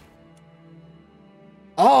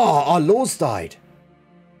 Ah, our lords died.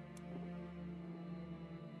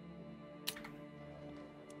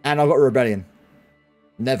 And I've got a rebellion.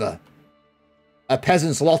 Never. A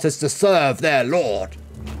peasant's lot is to serve their lord.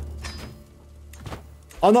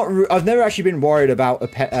 I've never actually been worried about a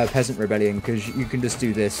peasant rebellion because you can just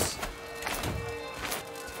do this.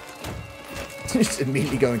 Just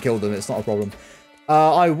immediately go and kill them. It's not a problem.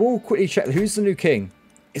 I will quickly check. Who's the new king?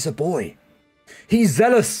 It's a boy. He's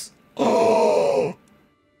zealous. Oh!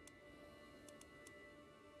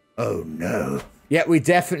 Oh no. Yeah, we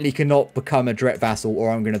definitely cannot become a direct vassal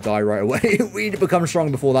or I'm going to die right away. We need to become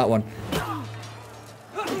strong before that one.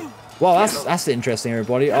 Well, that's interesting,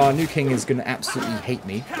 everybody. Our new king is going to absolutely hate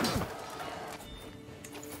me.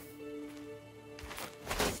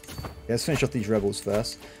 Let's finish off these rebels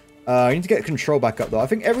first. I need to get control back up, though. I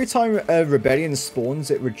think every time a rebellion spawns,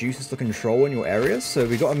 it reduces the control in your areas. So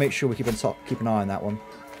we've got to make sure we keep an eye on that one.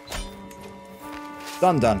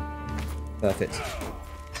 Done. Perfect.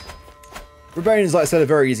 Rebellions, like I said, are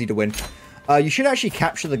very easy to win. You should actually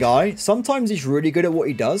capture the guy. Sometimes he's really good at what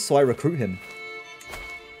he does, so I recruit him.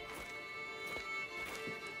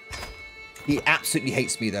 He absolutely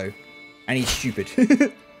hates me, though. And he's stupid.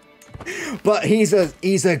 But he's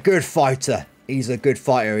a good fighter. He's a good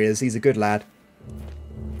fighter, he is. He's a good lad.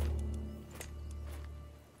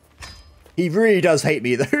 He really does hate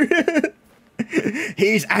me, though.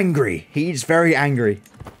 He's angry. He's very angry.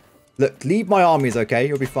 Look, leave my armies, okay?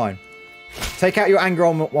 You'll be fine. Take out your anger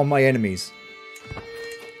on my enemies.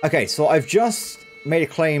 Okay, so I've just made a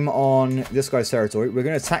claim on this guy's territory. We're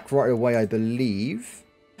going to attack right away, I believe.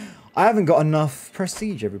 I haven't got enough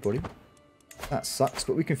prestige, everybody. That sucks,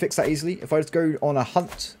 but we can fix that easily. If I just go on a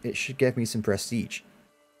hunt, it should give me some prestige.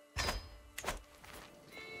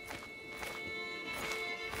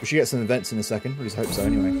 We should get some events in a second. We just hope so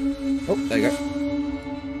anyway. Oh, there you go.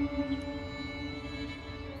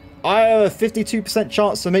 I have a 52%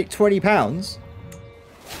 chance to make £20.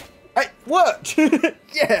 It worked!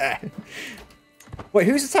 Yeah! Wait,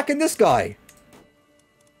 who's attacking this guy?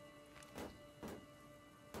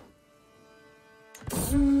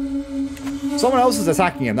 Someone else is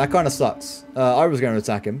attacking him. That kind of sucks. I was going to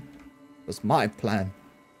attack him. It was my plan.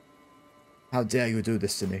 How dare you do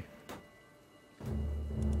this to me?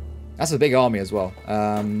 That's a big army as well.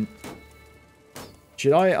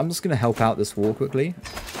 Should I? I'm just going to help out this war quickly.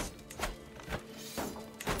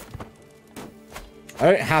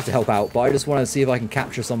 I don't have to help out, but I just want to see if I can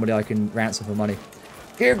capture somebody I can ransom for money.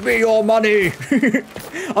 Give me your money!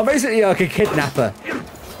 I'm basically like a kidnapper.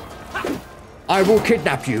 I will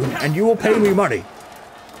kidnap you, and you will pay me money.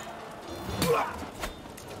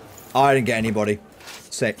 Oh, I didn't get anybody.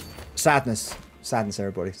 Sick. Sadness. Sadness,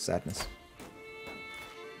 everybody. Sadness.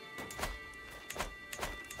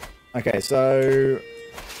 Okay, so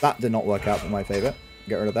that did not work out in my favor.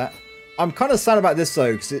 Get rid of that. I'm kind of sad about this,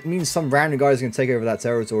 though, because it means some random guy is going to take over that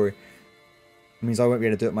territory. It means I won't be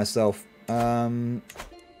able to do it myself. That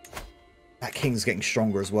king's getting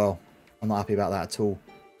stronger as well. I'm not happy about that at all.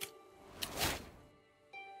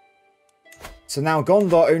 So now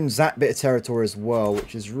Gondar owns that bit of territory as well,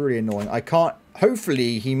 which is really annoying. I can't...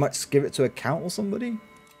 Hopefully, he might give it to a count or somebody.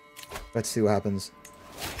 Let's see what happens.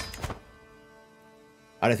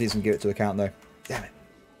 I don't think he's going to give it to a count, though. Damn it.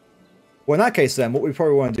 Well, in that case, then, what we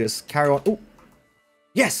probably want to do is carry on... Oh!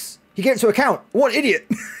 Yes! He gave it to a count! What an idiot!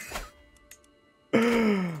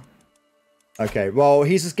 Okay, well,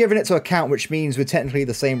 he's just given it to a count, which means we're technically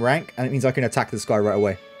the same rank, and it means I can attack this guy right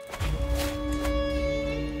away.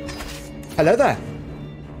 Hello there.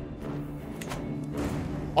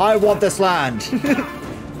 I want this land.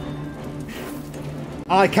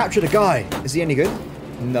 I captured a guy. Is he any good?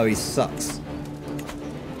 No, he sucks.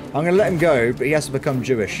 I'm going to let him go, but he has to become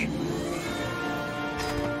Jewish.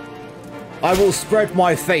 I will spread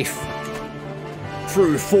my faith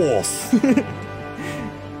through force.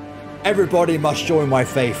 Everybody must join my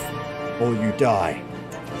faith, or you die.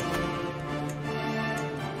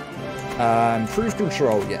 Improve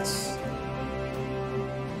control, yes.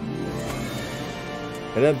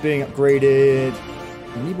 They're being upgraded.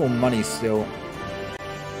 I need more money still.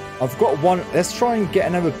 I've got one. Let's try and get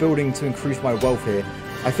another building to increase my wealth here.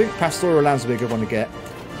 I think pastoral lands will be a good one to get.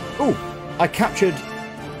 Oh, I captured.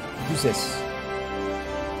 Who's this?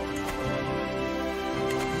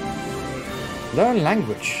 Learn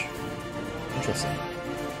language. Interesting.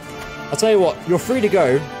 I'll tell you what. You're free to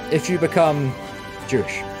go if you become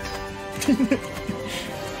Jewish.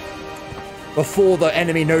 Before the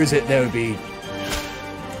enemy knows it, there will be.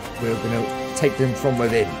 We're going to take them from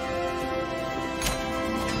within.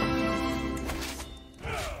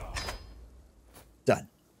 Done.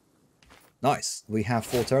 Nice. We have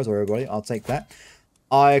 4 territory, everybody. I'll take that.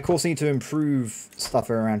 I, of course, need to improve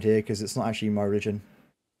stuff around here because it's not actually my religion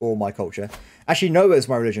or my culture. Actually, nowhere's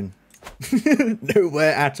my religion.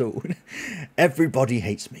 Nowhere at all. Everybody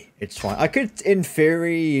hates me. It's fine. I could, in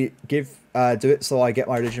theory, do it so I get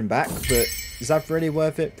my religion back, but is that really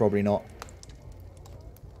worth it? Probably not.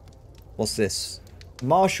 What's this?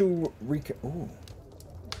 Martial Rico. Ooh.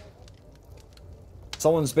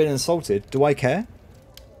 Someone's been insulted. Do I care?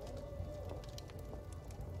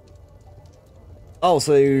 Oh,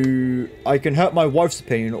 so I can hurt my wife's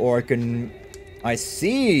opinion, or I can... I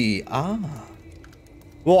see. Ah.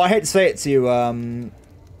 Well, I hate to say it to you.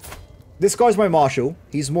 This guy's my marshal.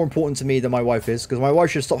 He's more important to me than my wife is, because my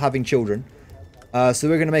wife should stop having children. So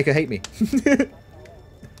we're going to make her hate me.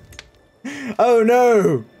 Oh,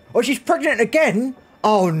 no. Oh, she's pregnant again?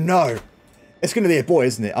 Oh, no. It's going to be a boy,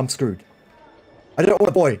 isn't it? I'm screwed. I don't want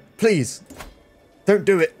a boy. Please. Don't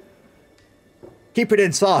do it. Keep it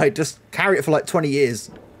inside. Just carry it for like 20 years.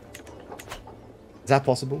 Is that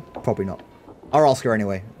possible? Probably not. I'll ask her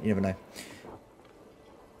anyway. You never know.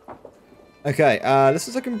 Okay, this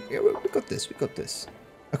is like... Yeah, we got this. We got this.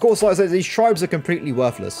 Of course, like I said, these tribes are completely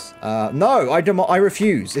worthless. No, I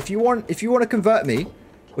refuse. If you want to convert me...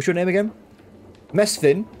 What's your name again?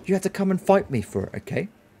 Mesfin, you have to come and fight me for it, okay?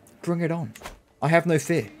 Bring it on. I have no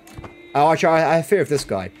fear. Oh, actually, I have fear of this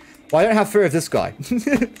guy. Well, I don't have fear of this guy.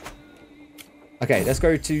 Okay, let's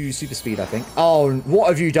go to super speed, I think. Oh, what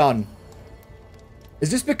have you done?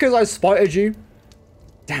 Is this because I spited you?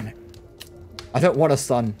 Damn it. I don't want a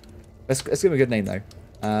son. Let's give him a good name, though.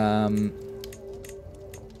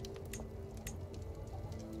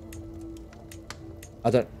 I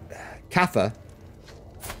don't... Kaffa.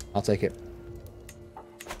 I'll take it.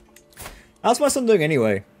 How's my son doing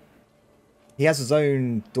anyway? He has his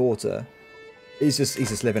own daughter. He's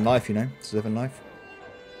just living life, you know? He's living life.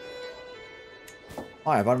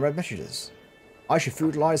 I have unread messages. I should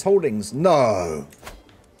feudalize holdings. No!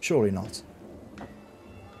 Surely not.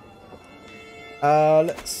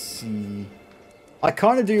 Let's see. I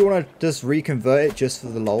kind of do want to just reconvert it just for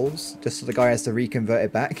the lols. Just so the guy has to reconvert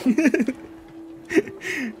it back.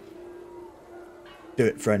 Do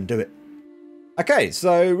it, friend. Do it. Okay,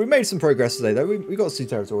 so we made some progress today, though. We got 2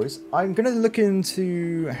 territories. I'm going to look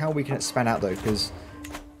into how we can expand out, though, because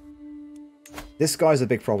this guy's a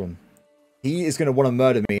big problem. He is going to want to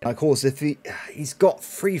murder me. And of course, if he's got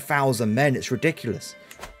 3,000 men, it's ridiculous.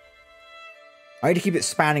 I need to keep it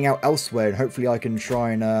spanning out elsewhere, and hopefully I can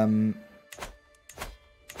try and...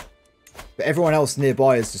 But everyone else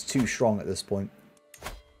nearby is just too strong at this point.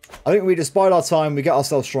 I think we just bide our time, we get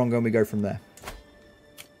ourselves stronger, and we go from there.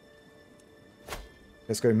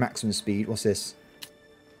 Let's go maximum speed. What's this?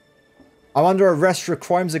 I'm under arrest for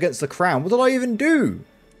crimes against the crown. What did I even do?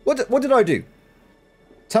 What did I do?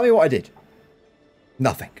 Tell me what I did.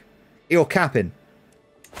 Nothing. You're capping.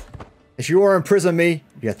 If you want to imprison me,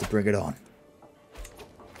 you have to bring it on.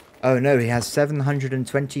 Oh no, he has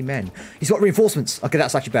 720 men. He's got reinforcements. Okay,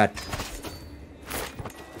 that's actually bad.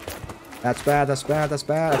 That's bad, that's bad, that's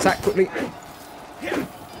bad. Attack quickly.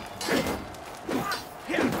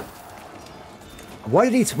 Why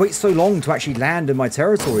did he wait so long to actually land in my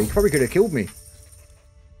territory? He probably could have killed me.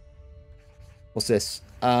 What's this?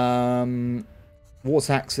 War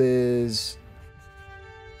taxes.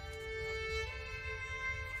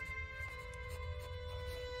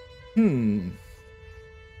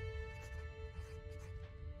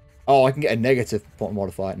 Oh, I can get a negative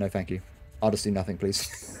modifier. No, thank you. I'll just do nothing, please.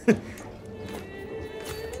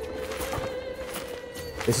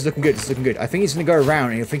 This is looking good. This is looking good. I think he's going to go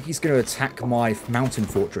around, and I think he's going to attack my mountain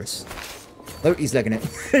fortress. Nope, he's legging it.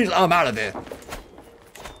 I'm out of there.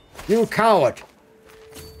 You coward.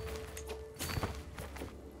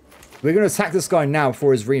 We're going to attack this guy now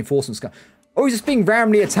before his reinforcements come. Oh, he's just being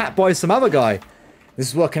randomly attacked by some other guy. This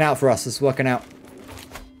is working out for us. This is working out.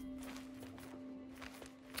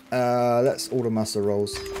 Let's order master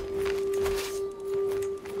rolls.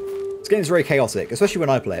 This game's very chaotic, especially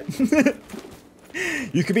when I play it.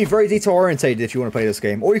 You can be very detail orientated if you want to play this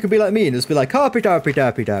game, or you can be like me and just be like, "Carpy darpy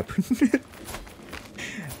darpy darp."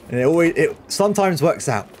 And it sometimes works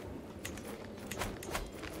out.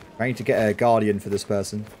 I need to get a guardian for this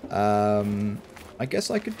person. I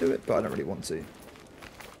guess I could do it, but I don't really want to.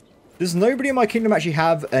 Does nobody in my kingdom actually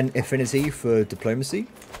have an affinity for diplomacy?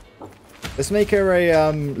 Let's make her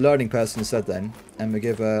a learning person instead then, and we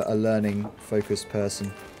give her a learning focused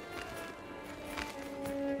person.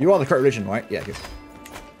 You are the correct religion, right? Yeah, good.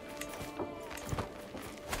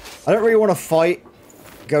 I don't really want to fight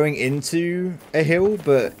going into a hill,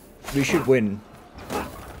 but we should win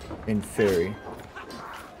in theory.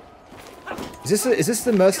 Is this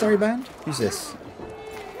the mercenary band? Who's this?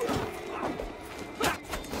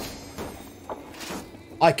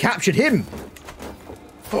 I captured him!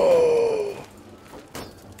 Oh.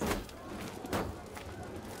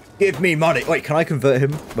 Give me money! Wait, can I convert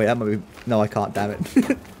him? Wait, that might be... No, I can't, damn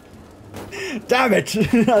it. Damn it!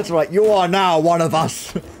 That's right, you are now one of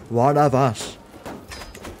us. One of us.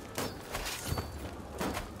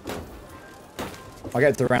 I'll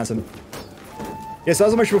get the ransom. Yeah, so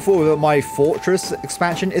as I mentioned before with my fortress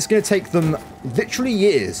expansion, it's going to take them literally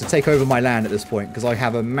years to take over my land at this point, because I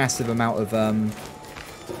have a massive amount of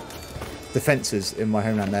defenses in my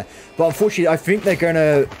homeland there. But unfortunately, I think they're going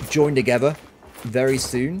to join together very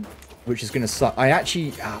soon, which is going to suck. I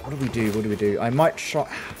actually... what do we do? What do we do? I might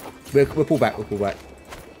try... We'll pull back. We'll pull back.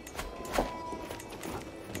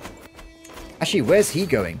 Actually, where's he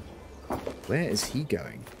going? Where is he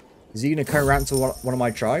going? Is he going to come around to one of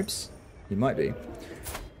my tribes? He might be.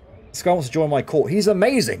 This guy wants to join my court. He's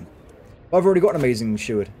amazing. I've already got an amazing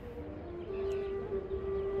steward.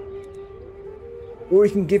 Or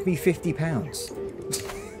he can give me £50.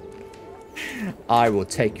 I will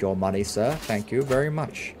take your money, sir. Thank you very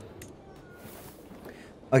much.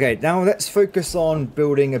 Okay, now let's focus on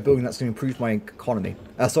building a building that's going to improve my economy.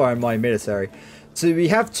 Sorry, my military. So we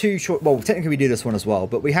have two well, technically we do this one as well,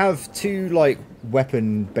 but we have two, like,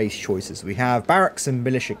 weapon-based choices. We have barracks and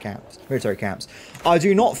militia camps, military camps. I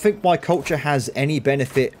do not think my culture has any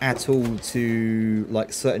benefit at all to,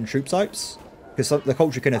 like, certain troop types, because the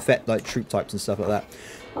culture can affect, like, troop types and stuff like that.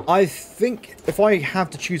 I think if I have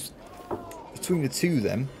to choose between the two,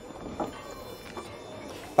 then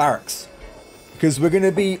barracks, because we're going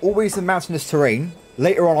to be always in mountainous terrain.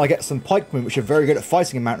 Later on, I get some pikemen, which are very good at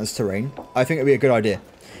fighting in mountainous terrain. I think it'd be a good idea.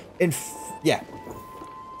 Yeah,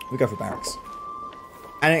 we go for barracks.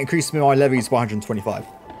 And it increases my levies by 125,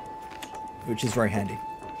 which is very handy.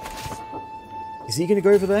 Is he going to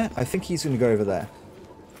go over there? I think he's going to go over there.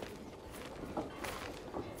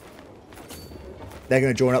 They're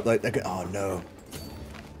going to join up, though. Oh, no.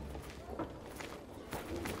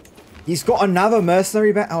 He's got another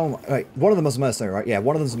mercenary back. Oh, wait. One of them was a mercenary, right? Yeah,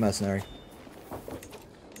 one of them's a mercenary.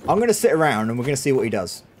 I'm going to sit around and we're going to see what he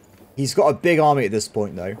does. He's got a big army at this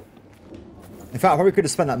point, though. In fact, I probably could have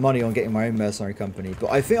spent that money on getting my own mercenary company. But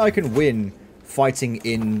I think I can win fighting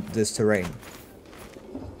in this terrain.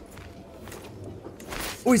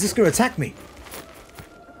 Oh, he's just going to attack me.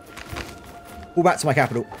 Pull back to my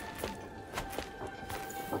capital.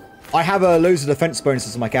 I have loads of defense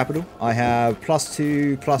bonuses in my capital. I have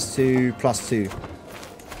 +2, +2, +2.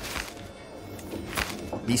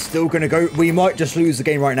 He's still going to go. We might just lose the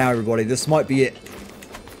game right now, everybody. This might be it.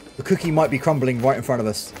 The cookie might be crumbling right in front of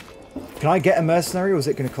us. Can I get a mercenary, or is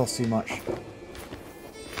it going to cost too much?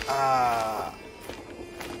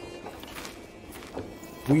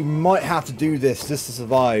 We might have to do this just to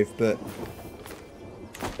survive, but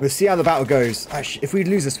we'll see how the battle goes. Actually, if we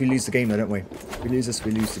lose this, we lose the game, though, don't we? If we lose this,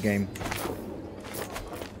 we lose the game.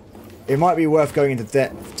 It might be worth going into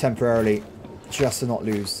debt temporarily just to not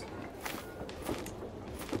lose.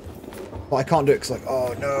 But I can't do it because, like,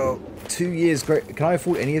 oh no, 2 years great. Can I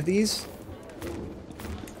afford any of these?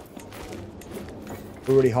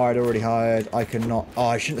 Already hired, already hired. I cannot... Oh,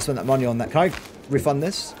 I shouldn't have spent that money on that. Can I refund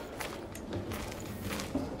this?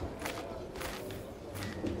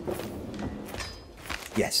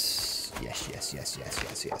 Yes. Yes, yes, yes, yes,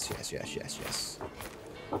 yes, yes, yes, yes, yes, yes.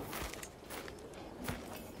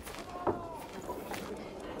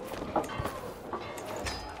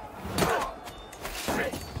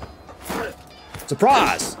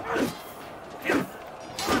 Surprise!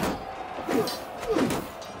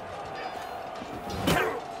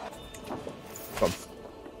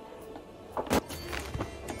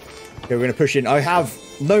 Okay, we're going to push in. I have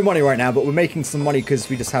no money right now, but we're making some money because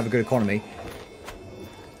we just have a good economy.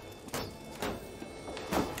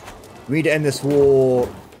 We need to end this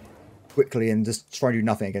war quickly and just try to do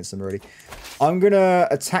nothing against them, really. I'm going to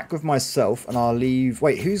attack with myself, and I'll leave...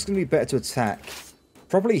 Wait, who's going to be better to attack?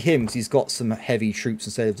 Probably him, because he's got some heavy troops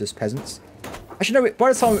instead of just peasants. Actually, no,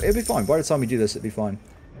 by the time... It'll be fine. By the time we do this, it'll be fine.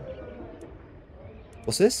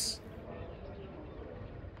 What's this?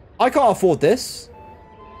 I can't afford this.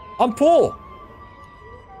 I'm poor.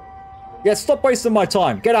 Yeah, stop wasting my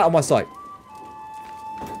time. Get out of my sight.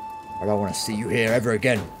 I don't want to see you here ever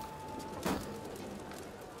again.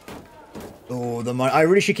 Oh, the money. I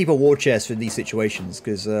really should keep a war chest for these situations,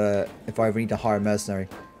 because if I ever need to hire a mercenary.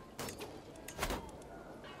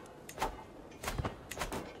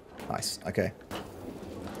 Nice. Okay.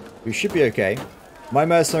 We should be okay. My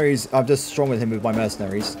mercenaries, I'm just strong with him with my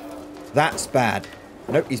mercenaries. That's bad.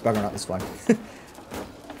 Nope, he's buggering out. That's fine.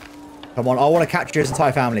 Come on, I want to capture his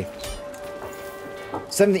entire family.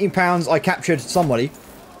 17 pounds, I captured somebody.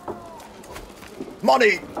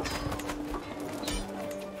 Money!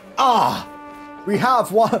 Ah! We have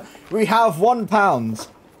 £1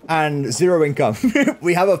 and 0 income.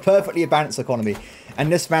 We have a perfectly balanced economy.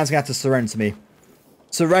 And this man's going to have to surrender to me.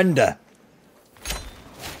 Surrender!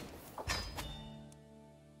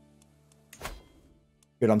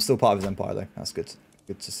 Good, I'm still part of his empire though. That's good.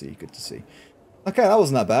 Good to see, good to see. Okay, that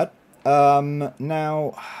wasn't that bad.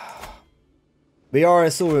 Now... We are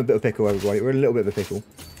still in a bit of a pickle, everybody. We're in a little bit of a pickle.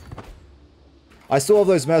 I still have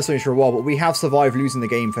those mercenaries for a while, but we have survived losing the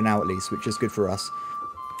game for now at least, which is good for us.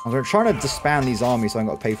 I'm going to try to disband these armies so I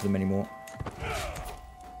haven't got to pay for them anymore.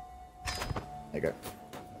 There you go.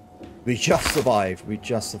 We just survived. We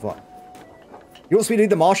just survived. You want me to lead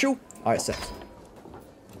the marshal? I accept.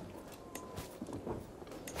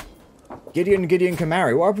 Gideon can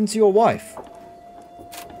marry. What happened to your wife?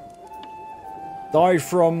 Died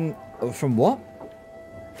from... From what?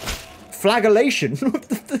 Flagellation? What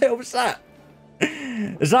the hell was that?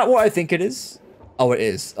 Is that what I think it is? Oh, it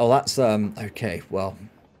is. Oh, that's, okay, well,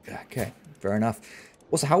 okay, fair enough.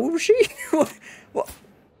 What's, how old was she? What?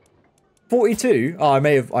 42? Oh, I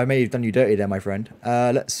may have done you dirty there, my friend.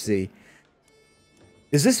 Let's see.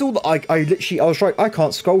 Is this all that I was right, I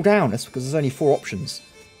can't scroll down. That's because there's only 4 options.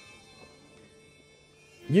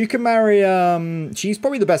 You can marry, she's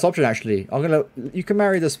probably the best option, actually. You can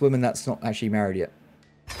marry this woman that's not actually married yet.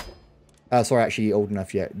 Sorry, actually old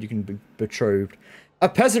enough yet. You can be betrothed. A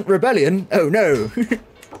peasant rebellion? Oh, no.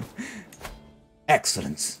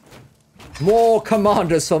 Excellent. More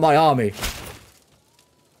commanders for my army.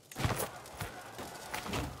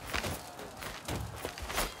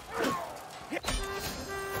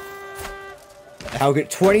 I'll get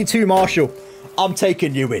 22 marshal. I'm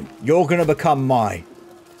taking you in. You're going to become my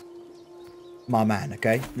man,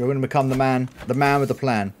 okay? You're going to become the man with the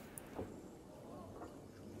plan.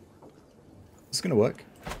 It's going to work.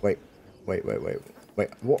 Wait.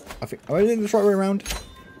 What? I think, am I doing this right way around?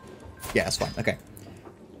 Yeah, that's fine. Okay.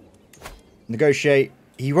 Negotiate.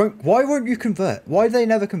 He won't, why won't you convert? Why do they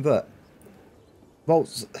never convert? Well,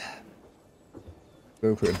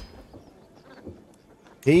 go for him.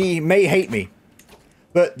 He may hate me,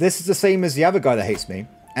 but this is the same as the other guy that hates me.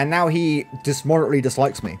 And now he just moderately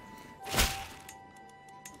dislikes me.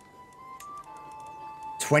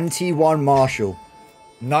 21 marshal.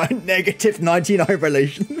 Negative 99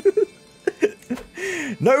 relation.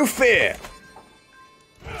 No fear.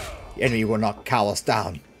 The enemy will not cow us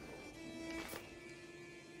down.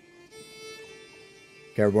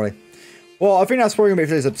 Okay, everybody. Well, I think that's probably going to be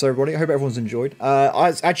for this episode, everybody. I hope everyone's enjoyed.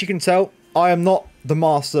 As you can tell, I am not the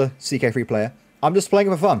master CK3 player. I'm just playing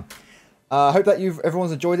it for fun. I hope that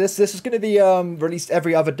everyone's enjoyed this. This is going to be released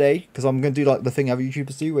every other day, because I'm going to do like the thing other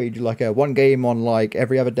YouTubers do, where you do like a one game on like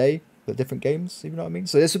every other day, but different games. You know what I mean?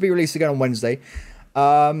 So this will be released again on Wednesday.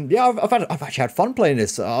 Yeah, I've actually had fun playing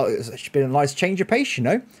this. It's actually been a nice change of pace, you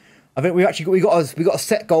know. I think we got a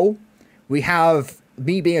set goal. We have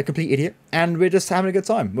me being a complete idiot, and we're just having a good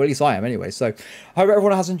time. Well, at least I am anyway. So I hope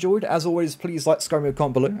everyone has enjoyed. As always, please like, subscribe, and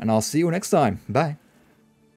comment below, and I'll see you next time. Bye.